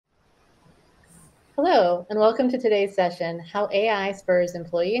Hello, and welcome to today's session, How AI Spurs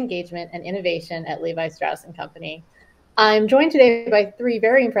Employee Engagement and Innovation at Levi, Strauss & Company. I'm joined today by three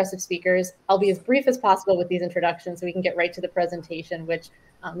very impressive speakers. I'll be as brief as possible with these introductions so we can get right to the presentation, which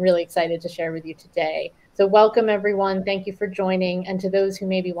I'm really excited to share with you today. So welcome, everyone. Thank you for joining. And to those who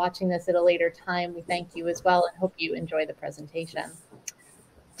may be watching this at a later time, we thank you as well and hope you enjoy the presentation.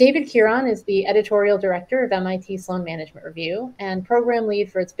 David Kieran is the editorial director of MIT Sloan Management Review and program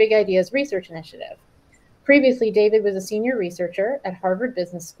lead for its Big Ideas Research Initiative. Previously, David was a senior researcher at Harvard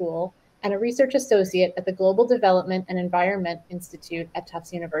Business School and a research associate at the Global Development and Environment Institute at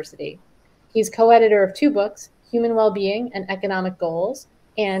Tufts University. He's co-editor of two books, Human Wellbeing and Economic Goals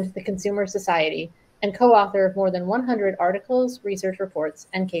and The Consumer Society, and co-author of more than 100 articles, research reports,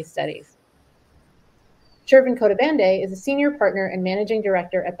 and case studies. Shervin Kodabande is a senior partner and managing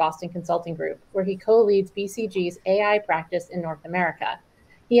director at Boston Consulting Group, where he co-leads BCG's AI practice in North America.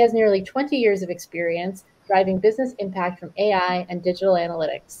 He has nearly 20 years of experience driving business impact from AI and digital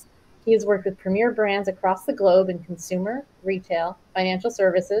analytics. He has worked with premier brands across the globe in consumer, retail, financial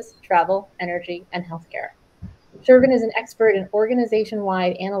services, travel, energy, and healthcare. Shervin is an expert in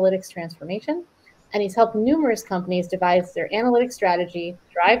organization-wide analytics transformation, and he's helped numerous companies devise their analytics strategy,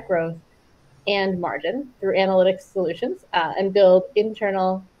 drive growth, and margin through analytics solutions, and build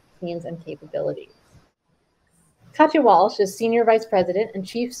internal teams and capabilities. Katja Walsh is Senior Vice President and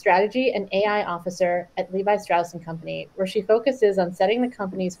Chief Strategy and AI Officer at Levi Strauss & Company, where she focuses on setting the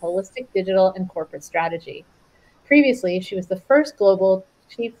company's holistic digital and corporate strategy. Previously, she was the first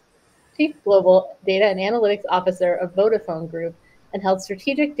Chief Global Data and Analytics Officer of Vodafone Group and held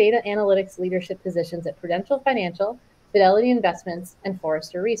strategic data analytics leadership positions at Prudential Financial, Fidelity Investments, and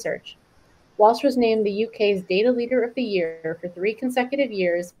Forrester Research. Walsh was named the UK's Data Leader of the Year for 3 consecutive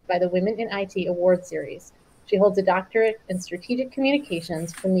years by the Women in IT Award Series. She holds a doctorate in strategic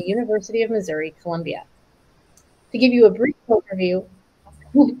communications from the University of Missouri, Columbia. To give you a brief overview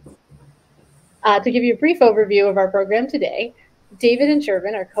of our program today, David and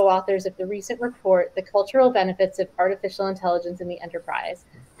Shervin are co-authors of the recent report, The Cultural Benefits of Artificial Intelligence in the Enterprise,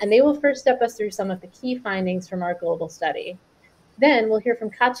 and they will first step us through some of the key findings from our global study. Then we'll hear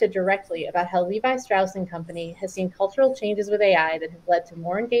from Katja directly about how Levi Strauss & Company has seen cultural changes with AI that have led to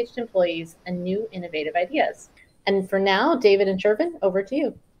more engaged employees and new innovative ideas. And for now, David and Shervin, over to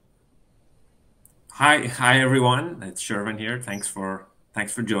you. Hi everyone. It's Shervin here. Thanks for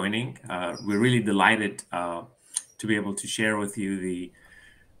joining. We're really delighted to be able to share with you the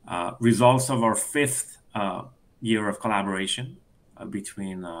results of our 5th year of collaboration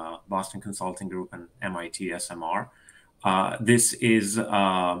between Boston Consulting Group and MIT SMR. This is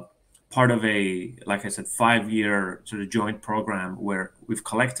part of a, like I said, 5-year sort of joint program where we've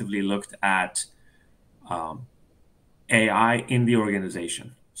collectively looked at AI in the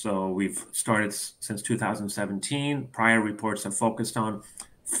organization. So we've started since 2017. Prior reports have focused on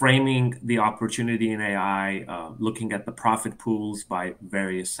framing the opportunity in AI, looking at the profit pools by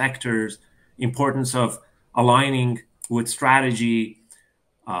various sectors, importance of aligning with strategy.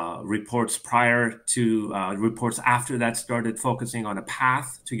 Reports prior to reports after that started focusing on a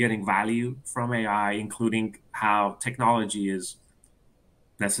path to getting value from AI, including how technology is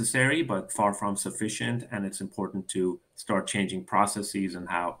necessary but far from sufficient, and it's important to start changing processes and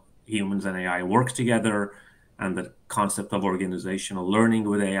how humans and AI work together, and the concept of organizational learning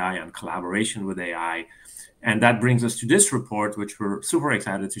with AI and collaboration with AI. And that brings us to this report, which we're super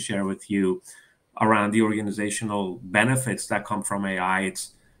excited to share with you, around the organizational benefits that come from AI.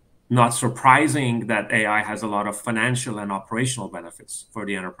 It's not surprising that AI has a lot of financial and operational benefits for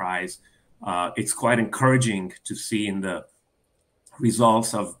the enterprise. It's quite encouraging to see in the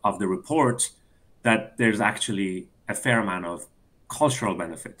results of the report that there's actually a fair amount of cultural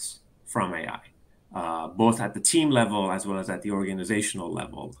benefits from AI, both at the team level as well as at the organizational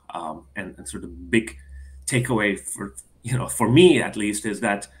level. And sort of big takeaway for me at least is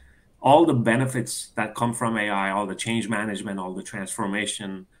that all the benefits that come from AI, all the change management, all the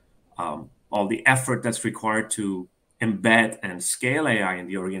transformation, all the effort that's required to embed and scale AI in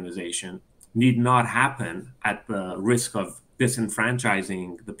the organization need not happen at the risk of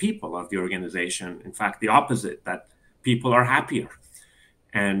disenfranchising the people of the organization. In fact, the opposite, that people are happier.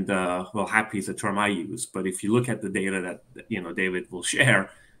 And well, happy is a term I use, but if you look at the data that David will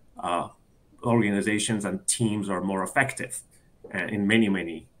share, organizations and teams are more effective in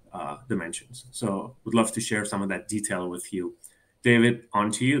many dimensions. So would love to share some of that detail with you. David, on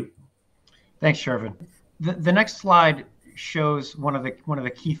to you. Thanks, Shervin. The next slide shows one of the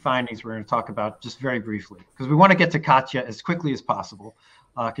key findings we're going to talk about just very briefly, because we want to get to Katja as quickly as possible,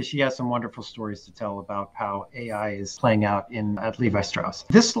 because she has some wonderful stories to tell about how AI is playing out at Levi Strauss.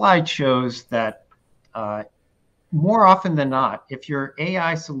 This slide shows that more often than not, if your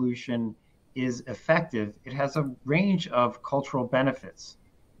AI solution is effective, it has a range of cultural benefits,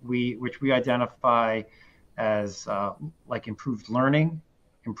 which we identify as like improved learning,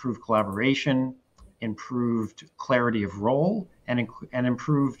 improved collaboration, improved clarity of role, and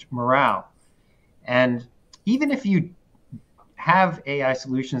improved morale. And even if you have AI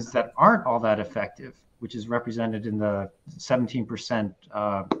solutions that aren't all that effective, which is represented in the 17%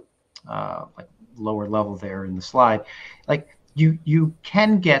 like lower level there in the slide, like you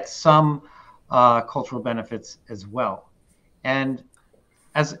can get some cultural benefits as well. And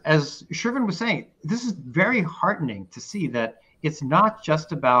as Shervin was saying, this is very heartening to see that it's not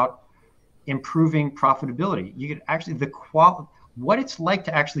just about improving profitability. You could actually what it's like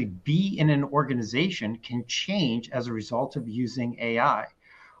to actually be in an organization can change as a result of using AI.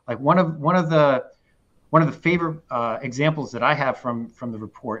 Like one of the favorite examples that I have from the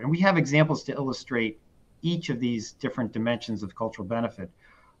report, and we have examples to illustrate each of these different dimensions of cultural benefit,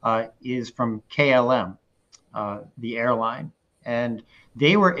 is from KLM, the airline. And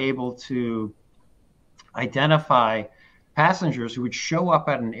they were able to identify passengers who would show up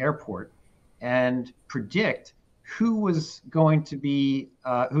at an airport and predict who was going to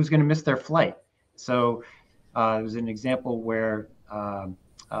miss their flight. So there was an example where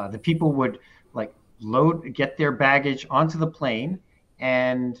the people would like get their baggage onto the plane,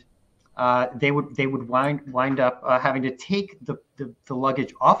 and they would wind up having to take the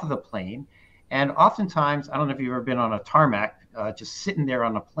luggage off of the plane. And oftentimes, I don't know if you've ever been on a tarmac, just sitting there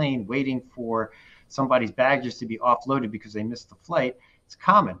on a plane waiting for somebody's baggages to be offloaded because they missed the flight. It's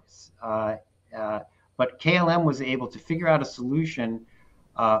common. But KLM was able to figure out a solution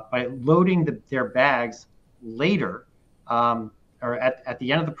by loading their bags later, or at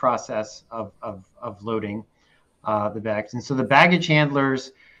the end of the process of loading the bags. And so the baggage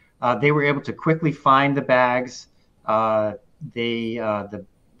handlers, they were able to quickly find the bags. The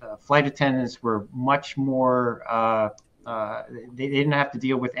flight attendants were much more. They didn't have to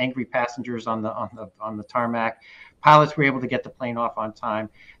deal with angry passengers on the tarmac. Pilots were able to get the plane off on time.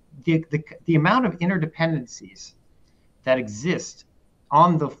 The amount of interdependencies that exist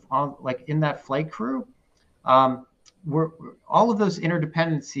like in that flight crew, were all of those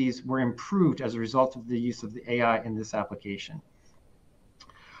interdependencies were improved as a result of the use of the AI in this application.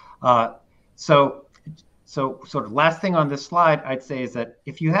 So sort of last thing on this slide, I'd say is that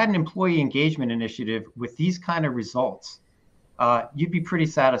if you had an employee engagement initiative with these kind of results, you'd be pretty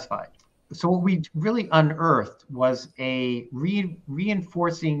satisfied. So what we really unearthed was a mutually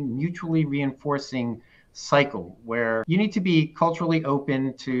reinforcing cycle where you need to be culturally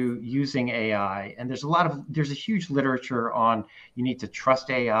open to using AI. And there's a huge literature on you need to trust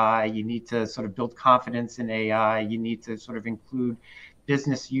AI, you need to sort of build confidence in AI, you need to sort of include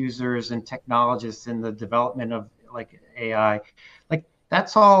business users and technologists in the development of like AI. Like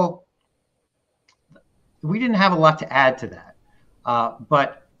that's all. We didn't have a lot to add to that.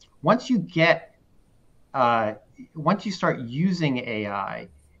 But once you start using AI,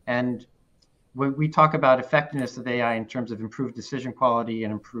 and when we talk about effectiveness of AI in terms of improved decision quality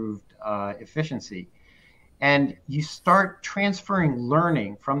and improved efficiency, and you start transferring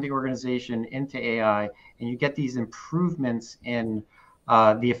learning from the organization into AI, and you get these improvements in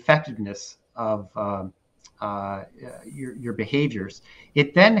the effectiveness of your behaviors,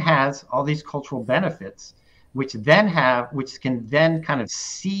 it then has all these cultural benefits, which can then kind of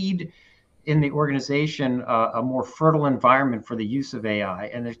seed in the organization a more fertile environment for the use of AI,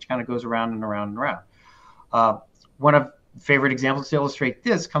 and it kind of goes around and around and around. One of the favorite examples to illustrate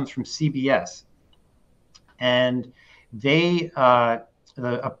this comes from CBS, and they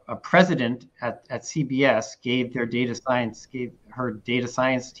a president at CBS gave her data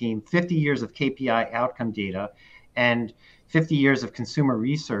science team 50 years of KPI outcome data and 50 years of consumer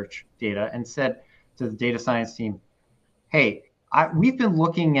research data, and said to the data science team, hey, we've been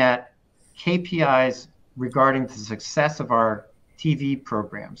looking at KPIs regarding the success of our TV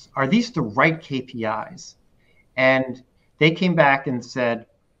programs. Are these the right KPIs? And they came back and said,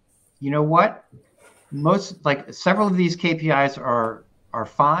 you know what? Several of these KPIs are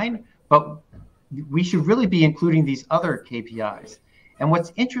fine, but we should really be including these other KPIs. And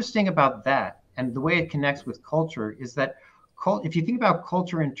what's interesting about that, and the way it connects with culture, is that if you think about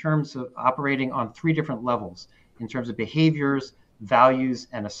culture in terms of operating on three different levels, in terms of behaviors, values,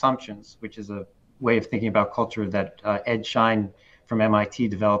 and assumptions, which is a way of thinking about culture that Ed Schein from MIT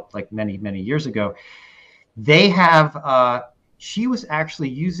developed like many, many years ago. She was actually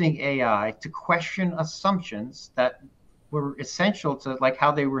using AI to question assumptions that were essential to like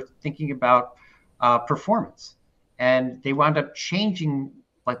how they were thinking about performance. And they wound up changing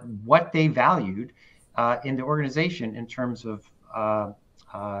like what they valued in the organization in terms of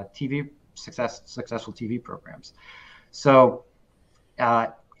successful TV programs. So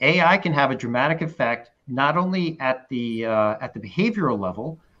AI can have a dramatic effect not only at the behavioral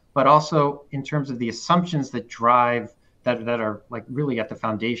level, but also in terms of the assumptions that drive that are like really at the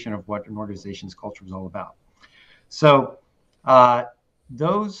foundation of what an organization's culture is all about. So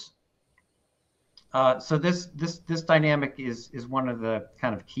this dynamic is one of the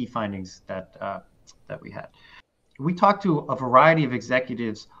kind of key findings that we had. We talked to a variety of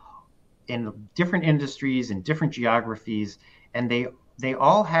executives in different industries and different geographies, and they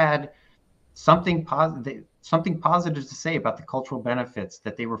all had something positive to say about the cultural benefits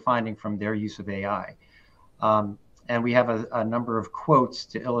that they were finding from their use of AI. And we have a number of quotes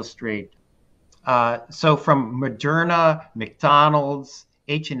to illustrate. So from Moderna, McDonald's,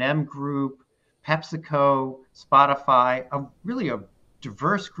 H&M Group, PepsiCo, Spotify, really a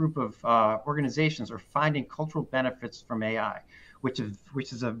diverse group of organizations are finding cultural benefits from AI, which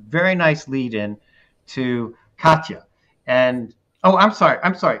is a very nice lead-in to Katya. And I'm sorry,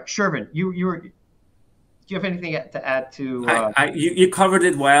 Shervin, do you have anything to add to? You covered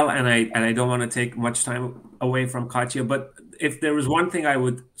it well, and I don't want to take much time away from Katya. But if there was one thing I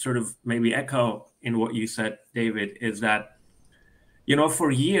would sort of maybe echo in what you said, David, is that for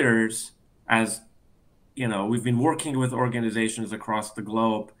years, as we've been working with organizations across the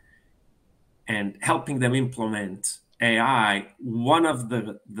globe and helping them implement AI. One of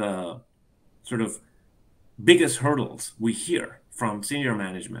the sort of biggest hurdles we hear from senior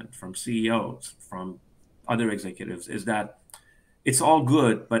management, from CEOs, from other executives is that it's all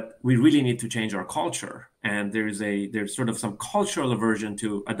good, but we really need to change our culture. And there's sort of some cultural aversion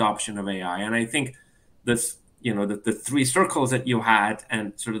to adoption of AI. And I think this, the three circles that you had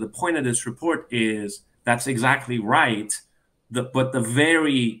and sort of the point of this report is that's exactly right. But the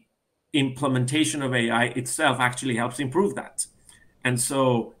very implementation of AI itself actually helps improve that. And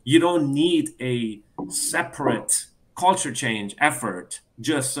so you don't need a separate culture change effort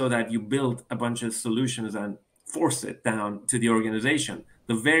just so that you build a bunch of solutions and force it down to the organization.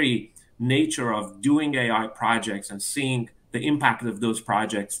 The very nature of doing AI projects and seeing the impact of those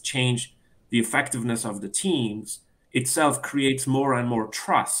projects change the effectiveness of the teams itself creates more and more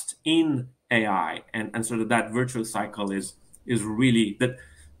trust in AI. And sort of that virtuous cycle is really that,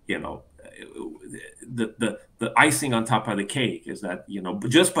 the icing on top of the cake is that,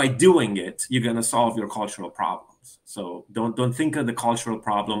 just by doing it, you're going to solve your cultural problems. So don't think of the cultural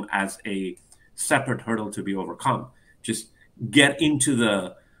problem as a separate hurdle to be overcome. Just get into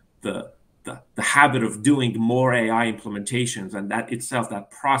the habit of doing more AI implementations, and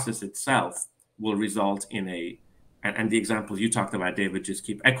that process itself will result in and the examples you talked about, David, just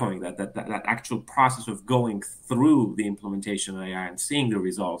keep echoing that actual process of going through the implementation of AI and seeing the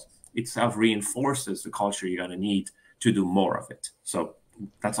results itself reinforces the culture you're going to need to do more of it. So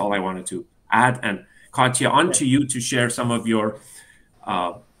that's all I wanted to add. And Katya, on to you to share some of your,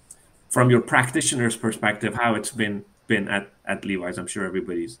 from your practitioner's perspective, how it's been at Levi's. I'm sure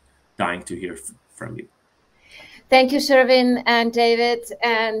everybody's dying to hear from you. Thank you, Shervin and David.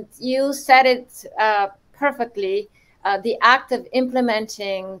 And you said it perfectly. The act of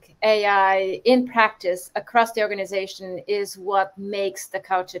implementing AI in practice across the organization is what makes the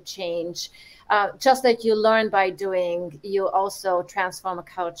culture change. Just like you learn by doing, you also transform a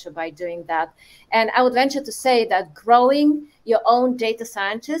culture by doing that. And I would venture to say that growing your own data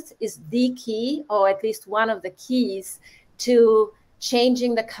scientist is the key, or at least one of the keys to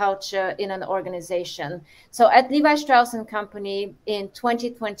changing the culture in an organization. So at Levi Strauss & Company in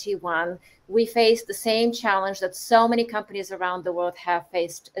 2021, we faced the same challenge that so many companies around the world have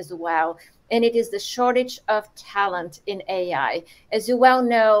faced as well. And it is the shortage of talent in AI. As you well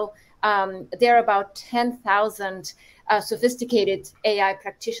know, there are about 10,000 sophisticated AI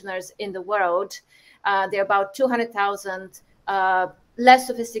practitioners in the world. There are about 200,000 less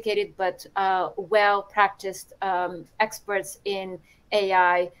sophisticated but well-practiced experts in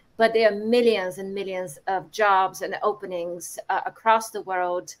AI, but there are millions and millions of jobs and openings across the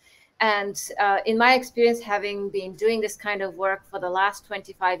world. And in my experience, having been doing this kind of work for the last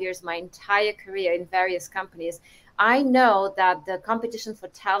 25 years, my entire career in various companies, I know that the competition for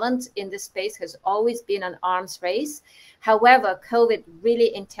talent in this space has always been an arms race. However, COVID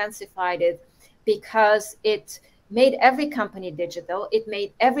really intensified it because it made every company digital. It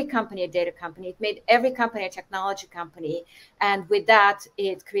made every company a data company. It made every company a technology company. And with that,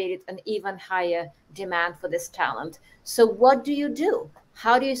 it created an even higher demand for this talent. So what do you do?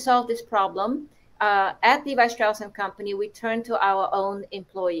 How do you solve this problem? At Levi Strauss & Company, we turned to our own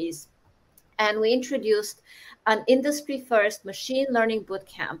employees, and we introduced an industry-first machine learning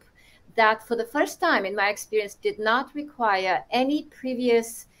bootcamp that for the first time in my experience did not require any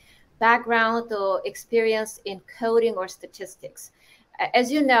previous background or experience in coding or statistics.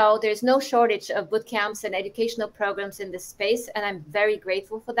 As you know, there's no shortage of boot camps and educational programs in this space, and I'm very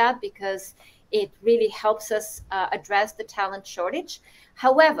grateful for that because it really helps us address the talent shortage.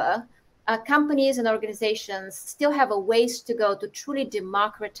 However, companies and organizations still have a ways to go to truly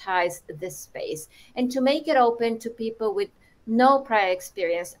democratize this space and to make it open to people with no prior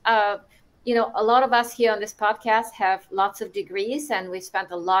experience. You know, a lot of us here on this podcast have lots of degrees, and we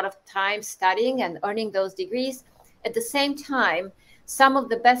spent a lot of time studying and earning those degrees. At the same time, some of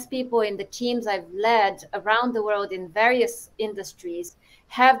the best people in the teams I've led around the world in various industries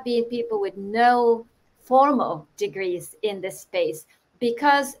have been people with no formal degrees in this space,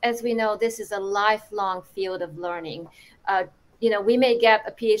 because as we know, this is a lifelong field of learning. You know, we may get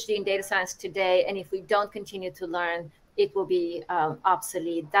a PhD in data science today, and if we don't continue to learn, it will be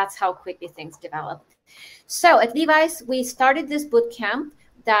obsolete. That's how quickly things develop. So at Levi's, we started this boot camp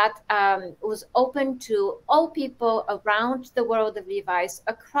that was open to all people around the world of Levi's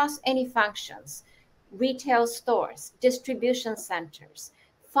across any functions: retail stores, distribution centers,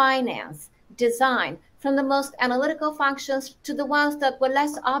 finance, design, from the most analytical functions to the ones that were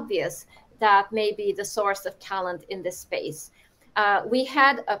less obvious that may be the source of talent in this space. We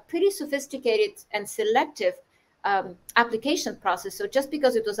had a pretty sophisticated and selective application process. So just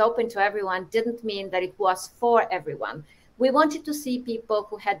because it was open to everyone didn't mean that it was for everyone. We wanted to see people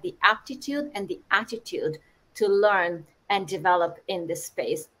who had the aptitude and the attitude to learn and develop in this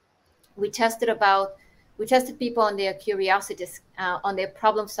space. We tested people on their curiosity, on their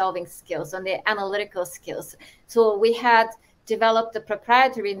problem-solving skills, on their analytical skills. So we had developed a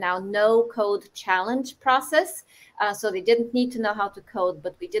proprietary now no-code challenge process. So they didn't need to know how to code,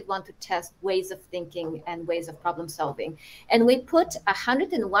 but we did want to test ways of thinking and ways of problem solving. And we put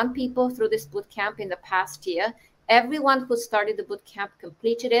 101 people through this boot camp in the past year. Everyone who started the boot camp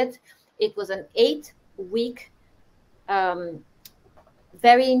completed it. It was an 8-week,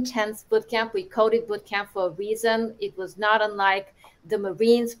 very intense boot camp. We coded boot camp for a reason. It was not unlike the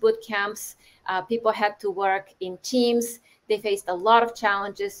Marines boot camps. People had to work in teams. They faced a lot of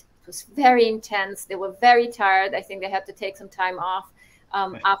challenges. It was very intense. They were very tired. I think they had to take some time off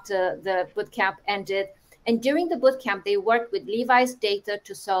after the boot camp ended. And during the boot camp, they worked with Levi's data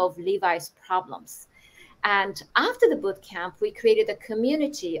to solve Levi's problems. And after the boot camp, we created a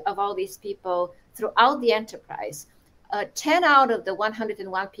community of all these people throughout the enterprise. 10 out of the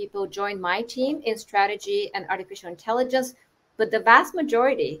 101 people joined my team in strategy and artificial intelligence, but the vast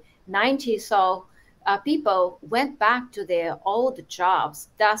majority, 90 so people, went back to their old jobs,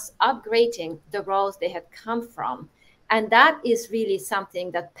 thus upgrading the roles they had come from. And that is really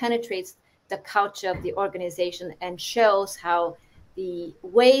something that penetrates the culture of the organization and shows how the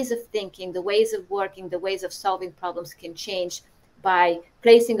ways of thinking, the ways of working, the ways of solving problems can change by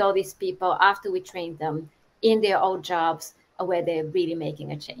placing all these people, after we train them, in their old jobs where they're really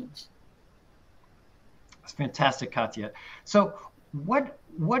making a change. That's fantastic, Katja. So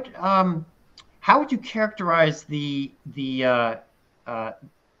how would you characterize the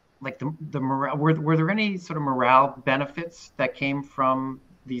morale? Were there any sort of morale benefits that came from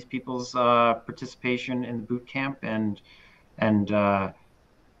these people's participation in the boot camp, and how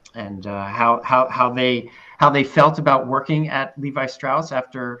they felt about working at Levi Strauss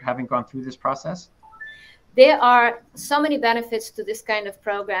after having gone through this process? There are so many benefits to this kind of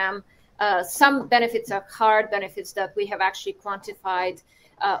program. Some benefits are hard benefits that we have actually quantified.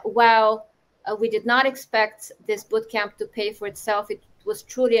 While we did not expect this bootcamp to pay for itself, it was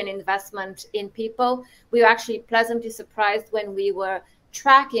truly an investment in people. We were actually pleasantly surprised when we were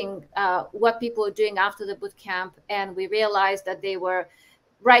tracking what people were doing after the bootcamp, and we realized that they were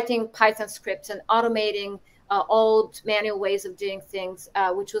writing Python scripts and automating old manual ways of doing things,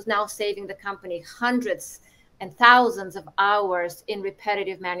 which was now saving the company hundreds and thousands of hours in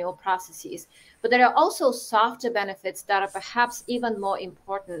repetitive manual processes. But there are also softer benefits that are perhaps even more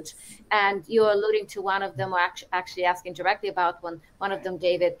important. And you're alluding to one of them, or actually asking directly about one of them,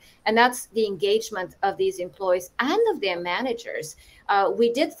 David, and that's the engagement of these employees and of their managers.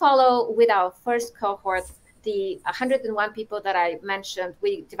 We did follow with our first cohort the 101 people that I mentioned.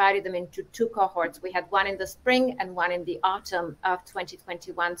 We divided them into two cohorts. We had one in the spring and one in the autumn of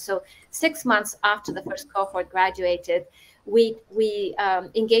 2021. So 6 months after the first cohort graduated, we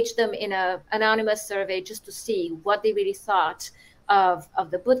engaged them in an anonymous survey just to see what they really thought of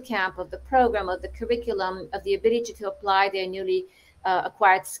the bootcamp, of the program, of the curriculum, of the ability to apply their newly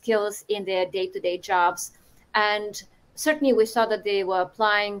acquired skills in their day-to-day jobs. And certainly we saw that they were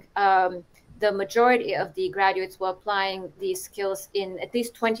applying the majority of the graduates were applying these skills in at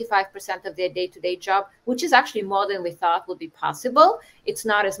least 25% of their day-to-day job, which is actually more than we thought would be possible. It's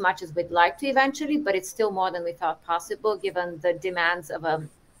not as much as we'd like to eventually, but it's still more than we thought possible given the demands of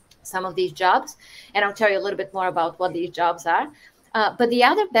some of these jobs. And I'll tell you a little bit more about what these jobs are. But the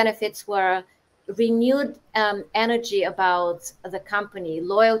other benefits were renewed energy about the company,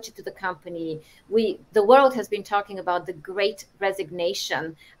 loyalty to the company. The world has been talking about the great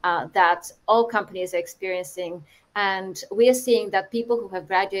resignation that all companies are experiencing. And we are seeing that people who have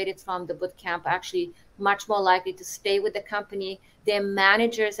graduated from the boot camp are actually much more likely to stay with the company. Their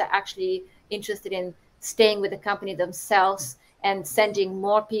managers are actually interested in staying with the company themselves and sending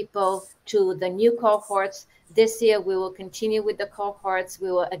more people to the new cohorts. This year, we will continue with the cohorts.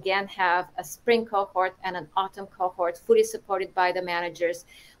 We will again have a spring cohort and an autumn cohort fully supported by the managers,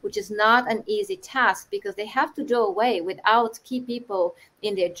 which is not an easy task because they have to do away without key people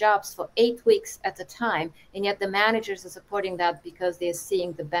in their jobs for 8 weeks at a time. And yet the managers are supporting that because they're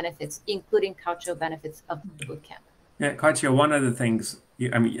seeing the benefits, including cultural benefits of the bootcamp. Yeah, Katya, one of the things,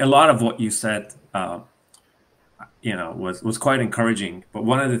 I mean, a lot of what you said, was quite encouraging. But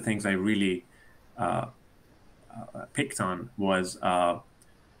one of the things I really picked on was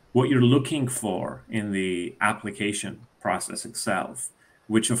what you're looking for in the application process itself,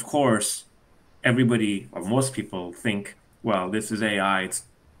 which of course everybody or most people think, well, this is AI, it's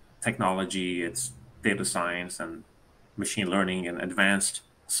technology, it's data science and machine learning and advanced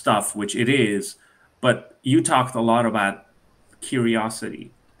stuff, which it is. But you talked a lot about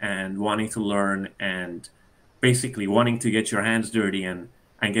curiosity and wanting to learn and basically wanting to get your hands dirty and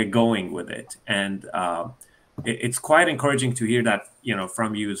get going with it. And it's quite encouraging to hear that,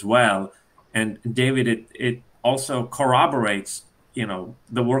 from you as well. And David, it also corroborates,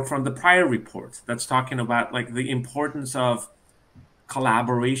 the work from the prior report that's talking about like the importance of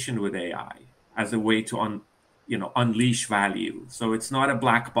collaboration with AI as a way to unleash value. So it's not a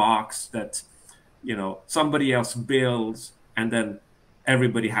black box that, somebody else builds and then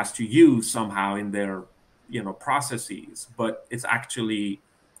everybody has to use somehow in their, processes, but it's actually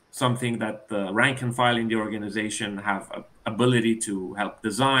something that the rank and file in the organization have ability to help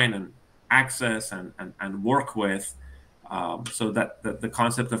design and access and work with, so that the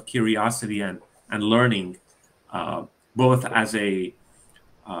concept of curiosity and learning, both as a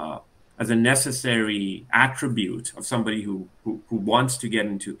necessary attribute of somebody who wants to get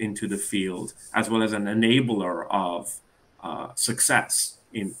into the field, as well as an enabler of success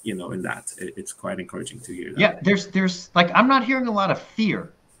in that. It's quite encouraging to hear that. Yeah, there's like, I'm not hearing a lot of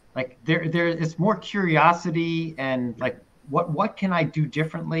fear. Like there it's more curiosity and like what can I do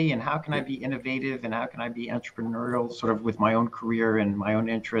differently and how can I be innovative and how can I be entrepreneurial sort of with my own career and my own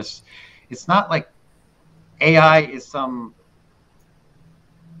interests. It's not like AI is some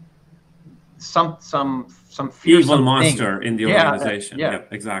evil monster thing in the organization. Yeah,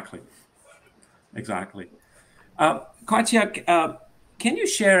 exactly. Katya, can you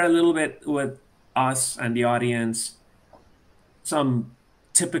share a little bit with us and the audience some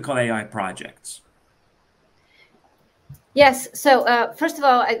typical AI projects? Yes. So first of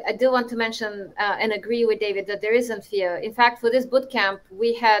all, I do want to mention and agree with David that there isn't fear. In fact, for this bootcamp,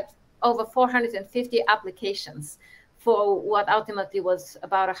 we had over 450 applications for what ultimately was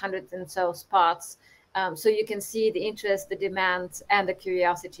about 100 and so spots. So you can see the interest, the demand, and the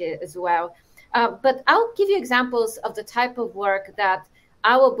curiosity as well. But I'll give you examples of the type of work that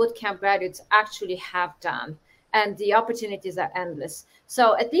our bootcamp graduates actually have done. And the opportunities are endless.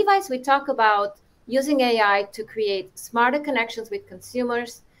 So at Levi's, we talk about using AI to create smarter connections with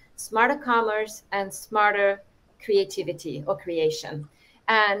consumers, smarter commerce, and smarter creativity or creation.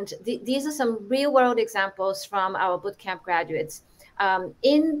 And these are some real-world examples from our bootcamp graduates.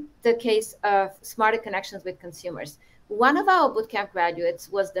 In the case of smarter connections with consumers, one of our bootcamp graduates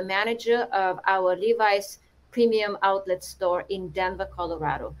was the manager of our Levi's premium outlet store in Denver,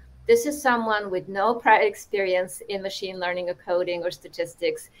 Colorado. This is someone with no prior experience in machine learning or coding or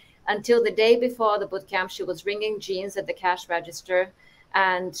statistics. Until the day before the bootcamp, she was ringing jeans at the cash register.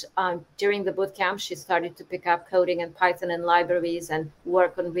 And during the bootcamp, she started to pick up coding and Python and libraries and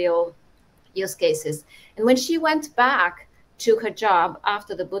work on real use cases. And when she went back to her job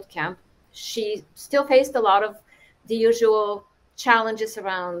after the bootcamp, she still faced a lot of the usual challenges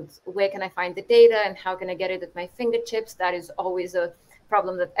around where can I find the data and how can I get it at my fingertips. That is always a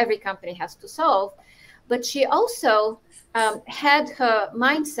problem that every company has to solve. But she also had her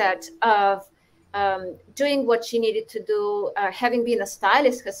mindset of doing what she needed to do, having been a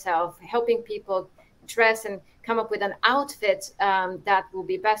stylist herself, helping people dress and come up with an outfit that will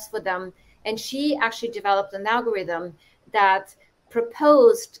be best for them. And she actually developed an algorithm that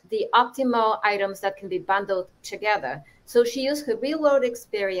proposed the optimal items that can be bundled together. So she used her real-world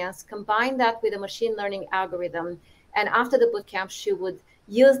experience, combined that with a machine learning algorithm, and after the bootcamp, she would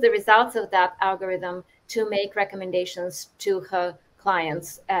use the results of that algorithm to make recommendations to her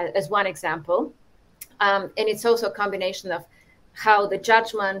clients, as one example. And it's also a combination of how the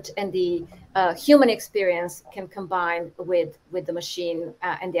judgment and the human experience can combine with the machine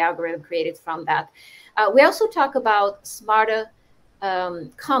and the algorithm created from that. We also talk about smarter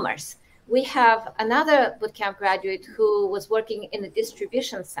commerce. We have another bootcamp graduate who was working in a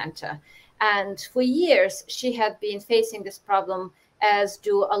distribution center. And for years, she had been facing this problem, as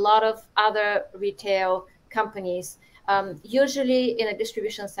do a lot of other retail companies. Usually in a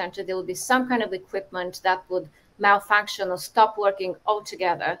distribution center, there will be some kind of equipment that would malfunction or stop working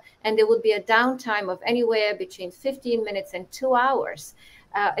altogether. And there would be a downtime of anywhere between 15 minutes and 2 hours,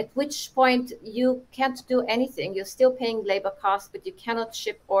 at which point you can't do anything. You're still paying labor costs, but you cannot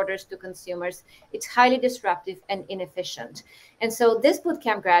ship orders to consumers. It's highly disruptive and inefficient. And so this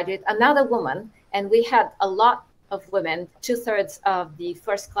bootcamp graduate, another woman, and we had a lot of women, 2/3 of the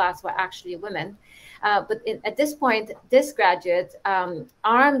first class were actually women. But at this point, this graduate,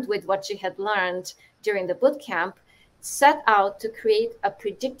 armed with what she had learned during the bootcamp, set out to create a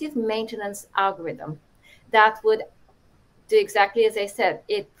predictive maintenance algorithm that would do exactly as I said.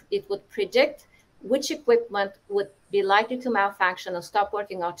 It would predict which equipment would be likely to malfunction or stop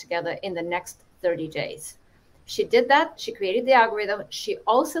working altogether in the next 30 days. She did that. She created the algorithm. She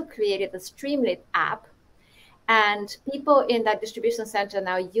also created the Streamlit app. And people in that distribution center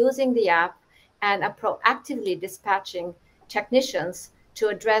now using the app and are proactively dispatching technicians to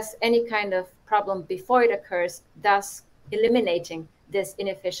address any kind of problem before it occurs, thus eliminating this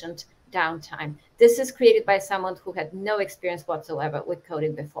inefficient downtime. This is created by someone who had no experience whatsoever with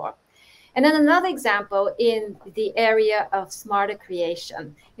coding before. And then another example in the area of smarter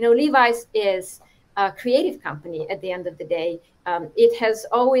creation. You know, Levi's is a creative company at the end of the day. It has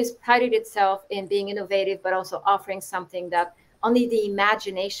always prided itself in being innovative, but also offering something that only the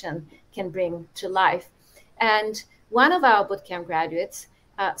imagination can bring to life. And one of our bootcamp graduates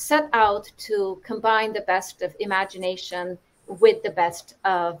set out to combine the best of imagination with the best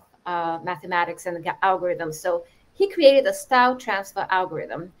of mathematics and algorithms. So he created a style transfer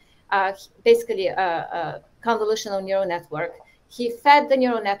algorithm, basically a convolutional neural network. He fed the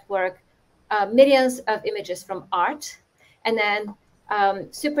neural network millions of images from art, and then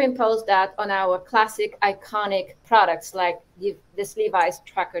superimposed that on our classic iconic products like this Levi's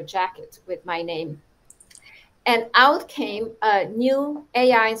trucker jacket with my name. And out came a new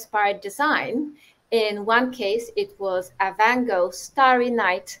AI-inspired design. In one case, it was a Van Gogh Starry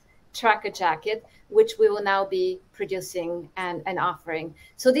Night trucker jacket, which we will now be producing and offering.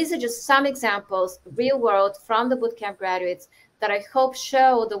 So these are just some examples, real world, from the bootcamp graduates that I hope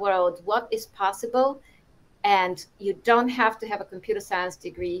show the world what is possible. And you don't have to have a computer science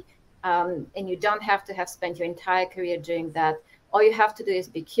degree, and you don't have to have spent your entire career doing that. All you have to do is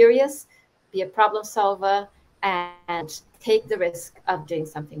be curious, be a problem solver, and take the risk of doing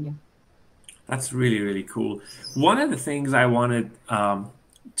something new. That's really, really cool. One of the things I wanted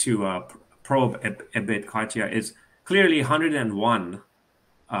to probe a bit, Katya, is clearly 101,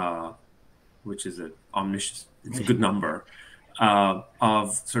 which is it's a good number,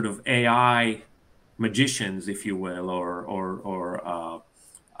 of sort of AI magicians, if you will, or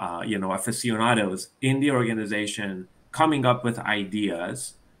aficionados in the organization coming up with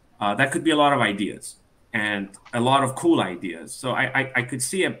ideas. That could be a lot of ideas and a lot of cool ideas. So I could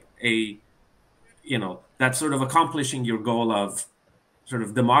see that's sort of accomplishing your goal of sort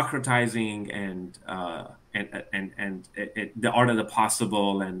of democratizing and the art of the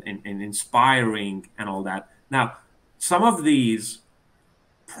possible and inspiring and all that. Now, some of these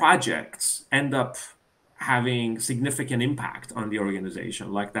projects end up having significant impact on the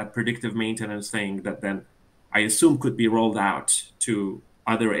organization, like that predictive maintenance thing that then I assume could be rolled out to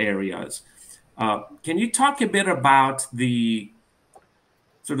other areas. Can you talk a bit about the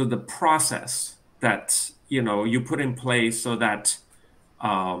sort of the process that you put in place so that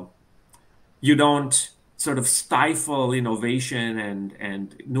you don't sort of stifle innovation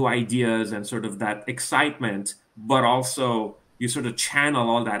and new ideas and sort of that excitement, but also you sort of channel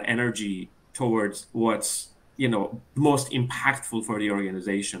all that energy towards what's most impactful for the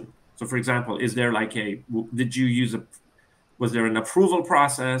organization? So, for example, is there like was there an approval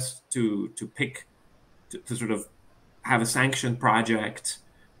process to sort of have a sanctioned project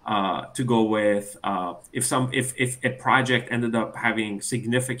to go with? If a project ended up having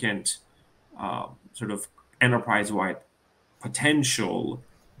significant sort of enterprise-wide potential,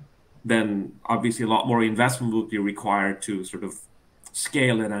 then obviously a lot more investment would be required to sort of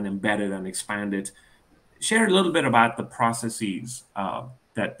scale it and embed it and expand it. Share a little bit about the processes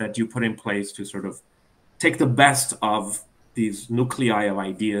that you put in place to sort of take the best of these nuclei of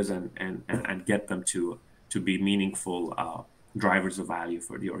ideas and get them to be meaningful drivers of value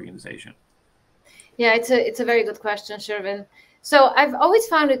for the organization. Yeah, it's a very good question, Shervin. So I've always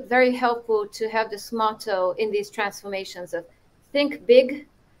found it very helpful to have this motto in these transformations of think big,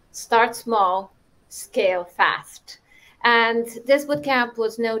 start small, scale fast. And this bootcamp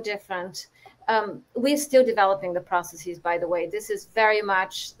was no different. We're still developing the processes, by the way. This is very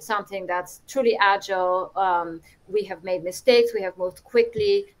much something that's truly agile. We have made mistakes, we have moved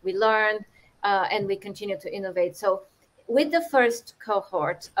quickly, we learned, and we continue to innovate. So with the first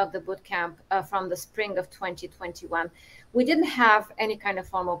cohort of the bootcamp from the spring of 2021, we didn't have any kind of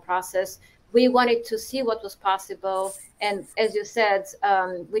formal process. We wanted to see what was possible. And as you said,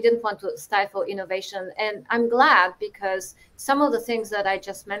 we didn't want to stifle innovation. And I'm glad, because some of the things that I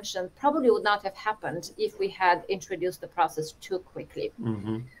just mentioned probably would not have happened if we had introduced the process too quickly.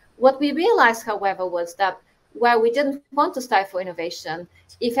 Mm-hmm. What we realized, however, was that while we didn't want to stifle innovation,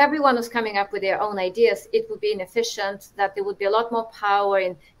 if everyone was coming up with their own ideas, it would be inefficient, that there would be a lot more power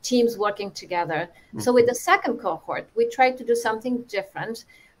in teams working together. Mm-hmm. So with the second cohort, we tried to do something different,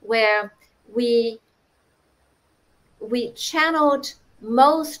 where we channeled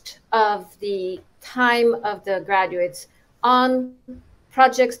most of the time of the graduates on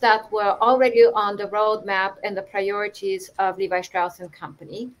projects that were already on the roadmap and the priorities of Levi Strauss and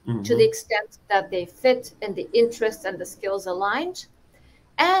Company, mm-hmm. to the extent that they fit and the interests and the skills aligned.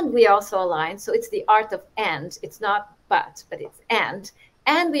 And we also aligned, so it's the art of and, it's not but it's and.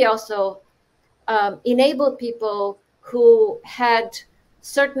 And we also enabled people who had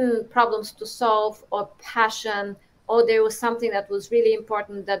certain problems to solve, or passion, or there was something that was really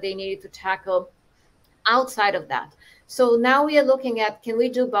important that they needed to tackle outside of that. So now we are looking at, can we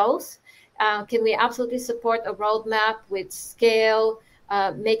do both? Can we absolutely support a roadmap with scale,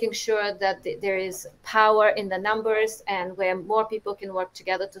 making sure that there is power in the numbers and where more people can work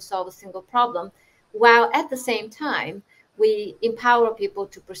together to solve a single problem, while at the same time, we empower people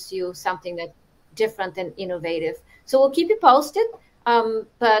to pursue something that's different and innovative. So we'll keep you posted.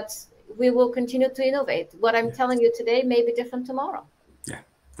 But we will continue to innovate. What I'm telling you today may be different tomorrow. Yeah,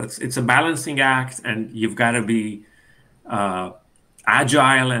 it's a balancing act, and you've got to be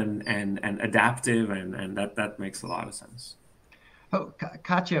agile and adaptive, and that makes a lot of sense. Oh,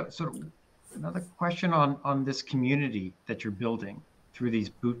 Katja, sort of another question on this community that you're building through these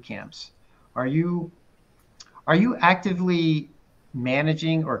boot camps. Are you actively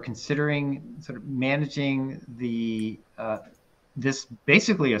managing or considering sort of managing the this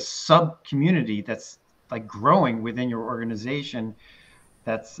basically a sub community that's like growing within your organization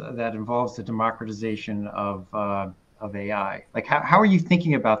that involves the democratization of AI? Like how are you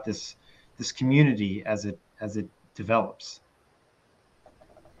thinking about this community as it develops?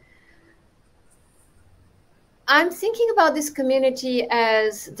 I'm thinking about this community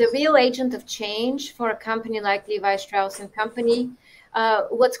as the real agent of change for a company like Levi Strauss and Company.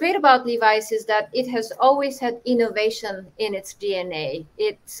 What's great about Levi's is that it has always had innovation in its DNA.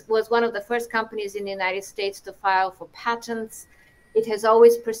 It was one of the first companies in the United States to file for patents. It has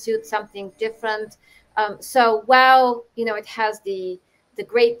always pursued something different. So while it has the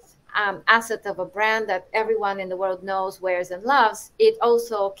great asset of a brand that everyone in the world knows, wears, and loves, it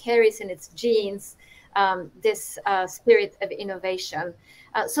also carries in its genes this spirit of innovation.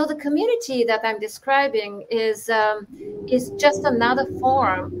 So the community that I'm describing is just another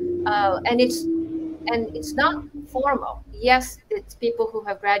form, and it's not formal. Yes, it's people who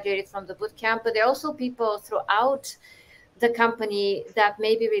have graduated from the bootcamp, but there are also people throughout the company that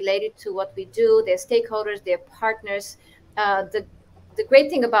may be related to what we do. They're stakeholders, they're partners. The great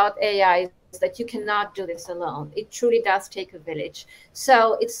thing about AI is that you cannot do this alone. It truly does take a village.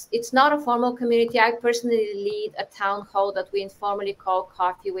 So it's not a formal community. I personally lead a town hall that we informally call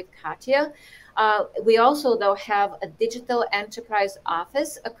Coffee with Katja. We also, though, have a digital enterprise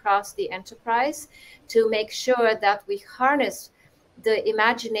office across the enterprise to make sure that we harness the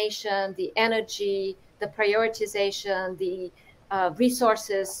imagination, the energy, the prioritization, the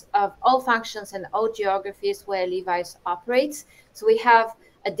resources of all functions and all geographies where Levi's operates. So we have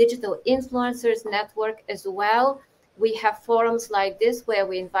a digital influencers network as well. We have forums like this where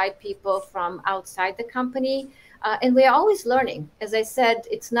we invite people from outside the company, and we are always learning. As I said,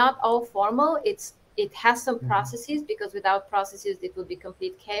 it's not all formal. It has some processes, because without processes it would be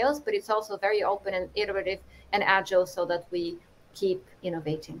complete chaos, but it's also very open and iterative and agile so that we keep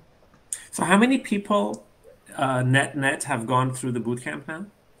innovating. So how many people net have gone through the bootcamp now?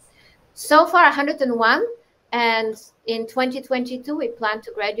 So far 101. And in 2022, we plan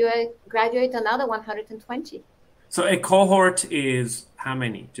to graduate another 120. So a cohort is how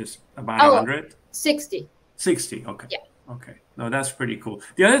many? Just about 100? 60. 60, okay. Yeah. Okay. No, that's pretty cool.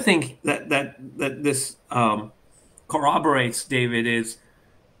 The other thing that this corroborates, David, is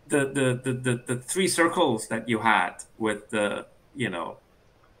the three circles that you had with the,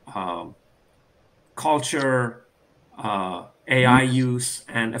 culture, AI use,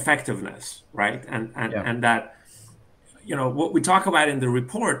 and effectiveness, right? And that, what we talk about in the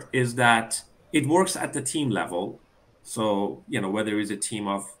report is that it works at the team level. So, whether it's a team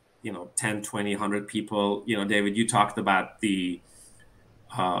of, 10, 20, 100 people, David, you talked about the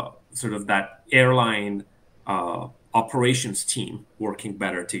sort of that airline operations team working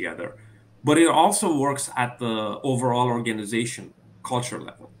better together. But it also works at the overall organization culture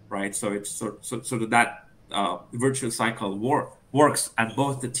level, right? So it's sort of that virtuous cycle works at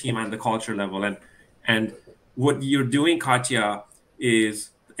both the team and the culture level. And what you're doing, Katya, is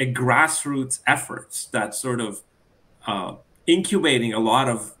a grassroots efforts that sort of incubating a lot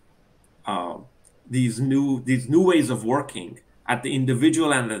of these new ways of working at the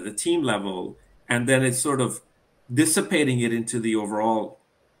individual and at the team level, and then it's sort of dissipating it into the overall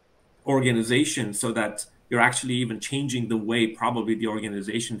organization, so that you're actually even changing the way probably the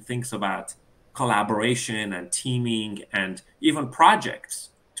organization thinks about collaboration and teaming and even projects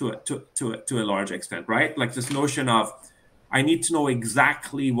to a large extent, right? Like this notion of, I need to know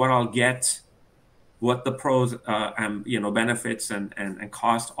exactly what I'll get, what the pros and benefits and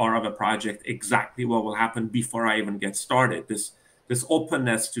cost are of a project, exactly what will happen before I even get started. This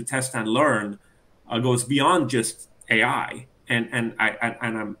openness to test and learn goes beyond just AI, and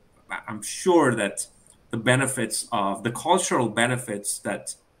I'm sure that the benefits of the cultural benefits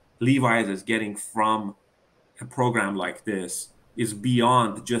that Levi is getting from a program like this is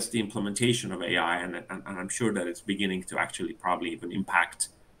beyond just the implementation of AI, and I'm sure that it's beginning to actually probably even impact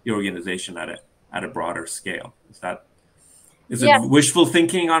the organization at a broader scale. Is it wishful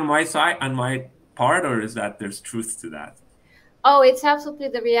thinking on my side, on my part, or is that there's truth to that? Oh, it's absolutely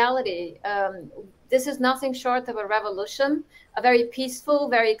the reality. This is nothing short of a revolution, a very peaceful,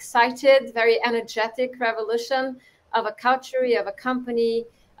 very excited, very energetic revolution of a culture, of a company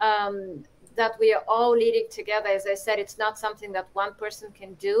that we are all leading together. As I said, it's not something that one person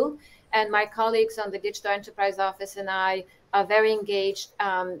can do. And my colleagues on the Digital Enterprise Office and I are very engaged.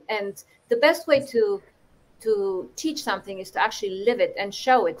 And the best way to teach something is to actually live it and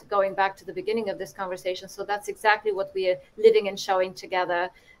show it, going back to the beginning of this conversation. So that's exactly what we are living and showing together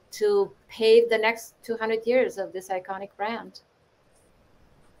to pave the next 200 years of this iconic brand.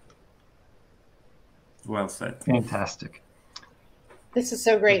 Well said. Fantastic. This is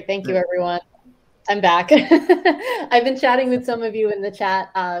so great. Thank you, everyone. I'm back. I've been chatting with some of you in the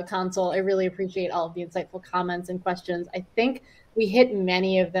chat console. I really appreciate all of the insightful comments and questions. I think we hit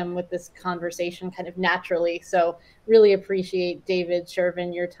many of them with this conversation kind of naturally. So really appreciate, David,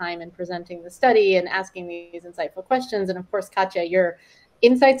 Shervin, your time in presenting the study and asking these insightful questions. And of course, Katya, your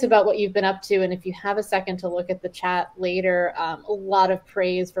insights about what you've been up to. And if you have a second to look at the chat later, a lot of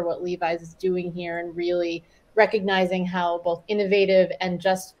praise for what Levi's is doing here and really recognizing how both innovative and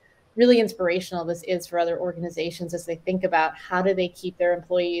just really inspirational this is for other organizations as they think about how do they keep their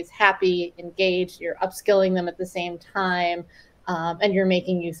employees happy, engaged, you're upskilling them at the same time, and you're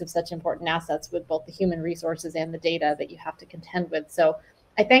making use of such important assets with both the human resources and the data that you have to contend with. So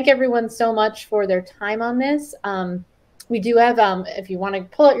I thank everyone so much for their time on this. We do have, if you want to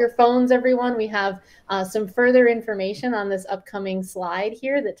pull out your phones, everyone, we have some further information on this upcoming slide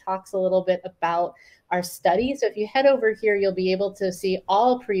here that talks a little bit about our study. So if you head over here, you'll be able to see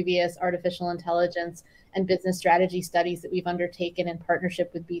all previous artificial intelligence and business strategy studies that we've undertaken in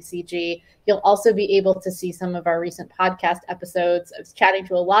partnership with BCG. You'll also be able to see some of our recent podcast episodes. I was chatting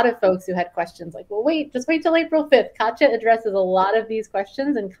to a lot of folks who had questions like, well, just wait till April 5th. Katya addresses a lot of these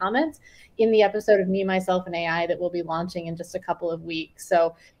questions and comments in the episode of Me, Myself, and AI that we'll be launching in just a couple of weeks.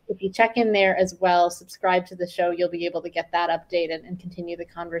 So if you check in there as well, subscribe to the show, you'll be able to get that update and continue the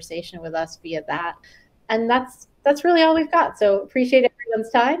conversation with us via that. And that's really all we've got. So appreciate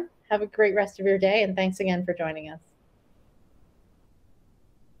everyone's time. Have a great rest of your day. And thanks again for joining us.